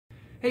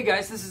Hey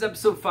guys, this is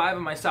episode 5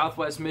 of my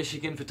Southwest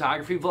Michigan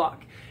photography vlog.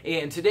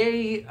 And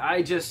today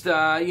I just,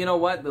 you know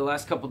what, the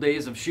last couple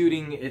days of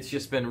shooting, it's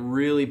just been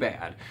really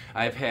bad.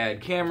 I've had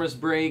cameras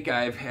break,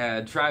 I've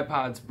had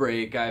tripods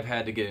break, I've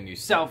had to get a new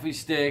selfie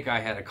stick,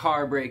 I had a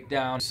car break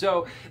down.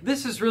 So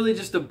this is really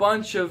just a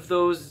bunch of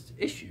those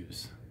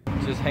issues.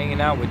 Just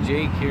hanging out with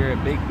Jake here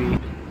at Big B.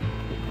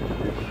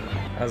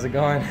 How's it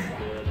going?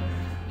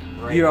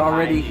 Right. You're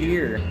already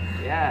here.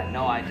 Yeah,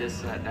 no, I just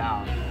sat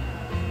down.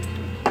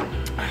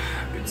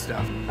 Good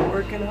stuff.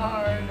 Working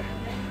hard.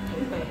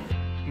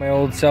 My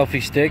old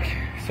selfie stick,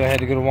 so I had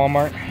to go to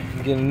Walmart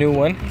and get a new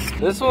one.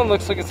 This one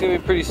looks like it's gonna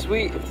be pretty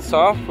sweet if the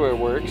software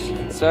works.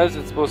 It says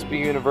it's supposed to be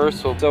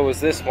universal, so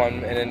was this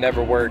one, and it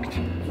never worked.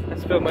 I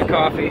spilled my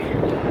coffee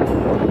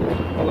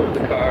all over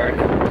the car.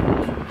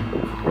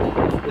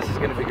 This is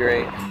gonna be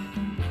great.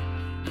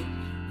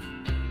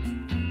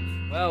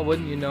 Well,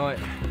 wouldn't you know it,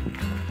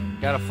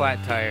 got a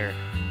flat tire.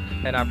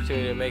 Had an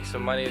opportunity to make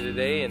some money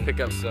today and pick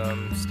up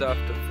some stuff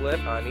to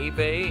flip on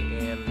eBay,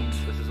 and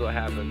this is what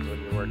happens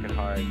when you're working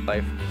hard.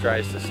 Life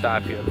tries to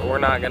stop you, but we're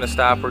not gonna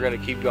stop, we're gonna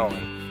keep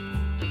going.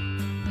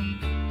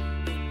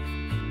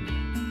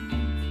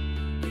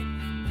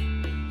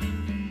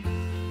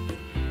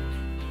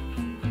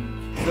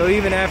 So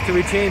even after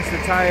we changed the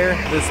tire,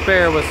 the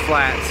spare was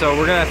flat, so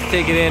we're gonna have to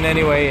take it in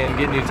anyway and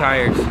get new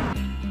tires.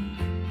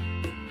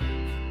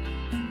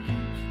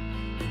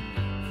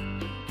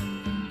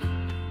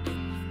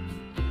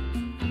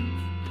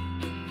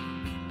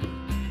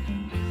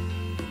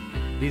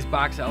 These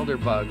box elder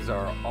bugs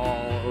are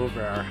all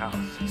over our house.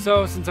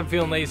 So since I'm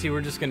feeling lazy,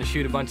 we're just gonna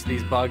shoot a bunch of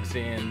these bugs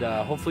and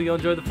hopefully you'll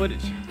enjoy the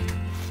footage.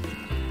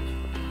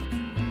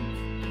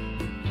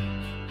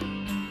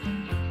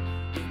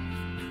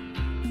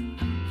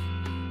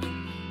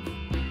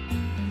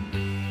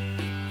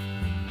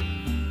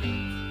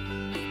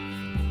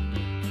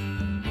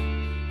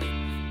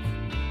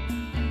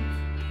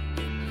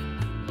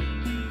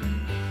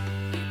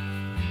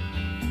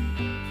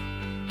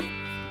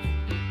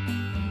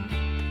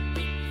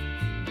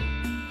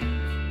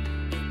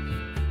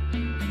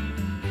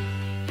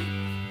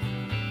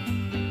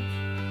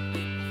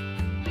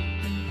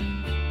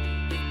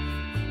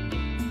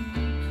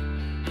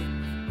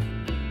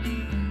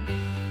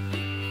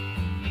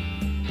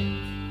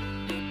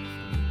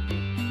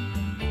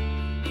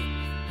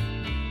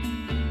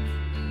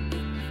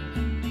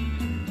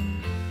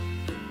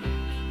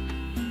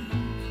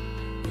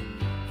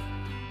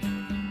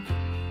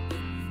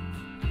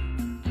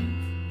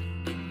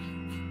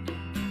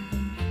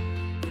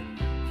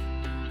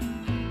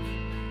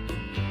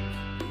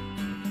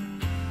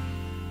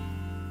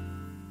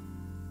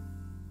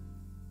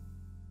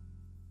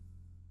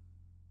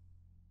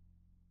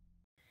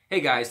 Hey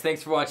guys,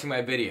 thanks for watching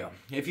my video.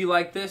 If you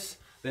like this,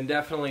 then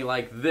definitely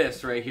like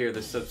this right here,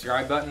 the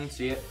subscribe button.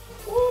 See it?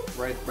 Whoop,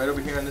 right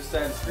over here on this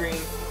side of the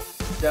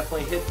screen.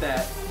 Definitely hit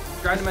that.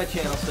 Subscribe to my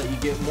channel so that you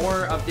get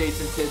more updates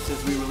and tips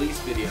as we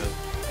release videos.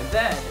 And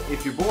then,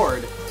 if you're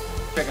bored,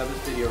 check out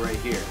this video right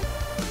here.